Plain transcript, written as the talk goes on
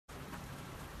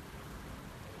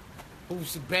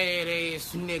Boosie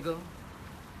badass nigga.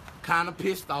 Kinda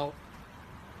pissed off.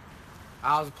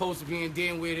 I was supposed to be in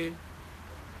Dinwiddie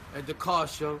at the car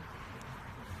show.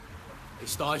 They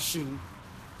start shooting.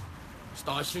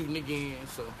 Start shooting again,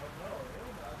 so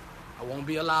I won't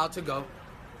be allowed to go.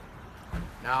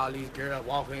 Now all these girls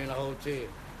walking in the hotel.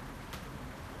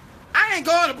 I ain't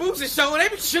going to Boosie show. They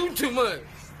be shooting too much.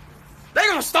 They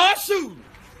gonna start shooting.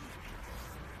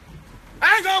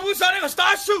 I ain't going to Boosie show. They gonna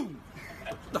start shooting.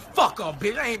 The fuck up,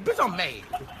 bitch. Bitch, I'm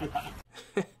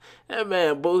mad. That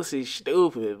man Boosie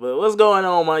stupid. But what's going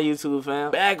on, my YouTube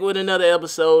fam? Back with another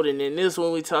episode, and in this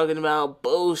one we talking about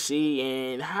Boosie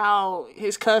and how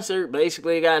his concert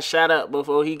basically got shot up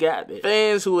before he got there.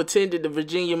 Fans who attended the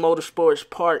Virginia Motorsports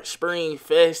Park Spring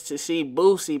Fest to see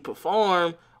Boosie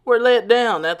perform were let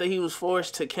down after he was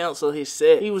forced to cancel his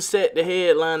set. He was set to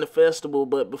headline the festival,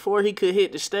 but before he could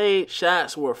hit the stage,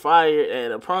 shots were fired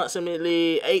at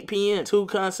approximately 8 p.m. 2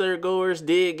 concert goers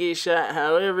did get shot,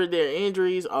 however, their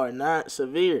injuries are not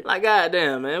severe. Like,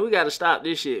 goddamn, man, we gotta stop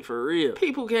this shit for real.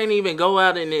 People can't even go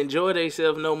out and enjoy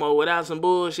themselves no more without some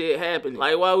bullshit happening.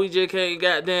 Like, why we just can't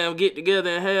goddamn get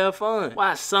together and have fun?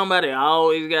 Why somebody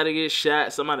always gotta get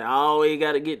shot? Somebody always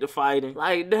gotta get to fighting?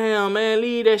 Like, damn, man,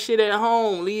 leave that shit at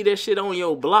home. Leave that shit on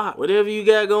your block. Whatever you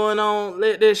got going on,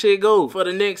 let that shit go. For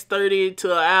the next 30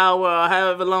 to an hour or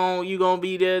however long you gonna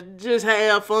be there, just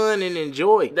have fun and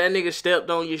enjoy. That nigga stepped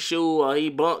on your shoe or he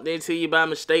bumped into you by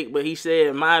mistake, but he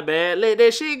said, my bad, let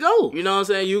that shit go. You know what I'm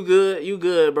saying? You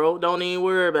good, bro. Don't even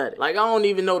worry about it. Like, I don't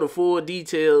even know the full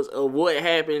details of what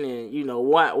happened and, you know,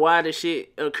 why the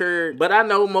shit occurred, but I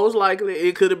know most likely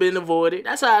it could have been avoided.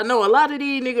 That's how I know a lot of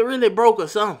these niggas really broke or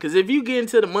something. Cause if you get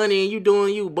into the money and you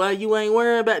doing you, boy, you ain't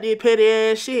worrying about this petty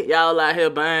ass shit. Y'all out here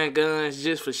buying guns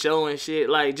just for showing shit,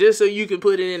 like just so you can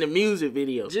put it in a music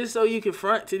video, just so you can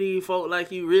front to these folk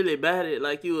like you really bad it,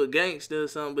 like you a gangster or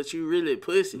something, but you really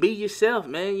pussy. Be yourself,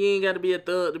 man. You ain't gotta be a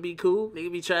thug to be cool.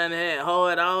 Nigga be trying to act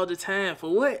hard all the time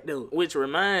for what though? Which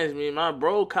reminds me, my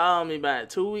bro called me about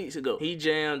 2 weeks ago. He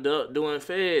jammed up doing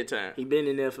Fed time. He been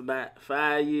in there for about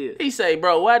 5 years. He say,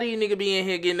 bro, why these niggas be in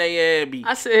here getting their ass beat?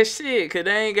 I said, shit, cause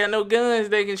they ain't got no guns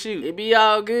they can shoot. It be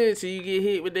all good till you get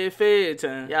hit with that Fed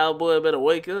time. Y'all boy better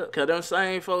wake up, cause them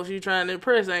same folks you trying to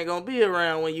impress ain't gonna be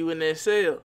around when you in that cell.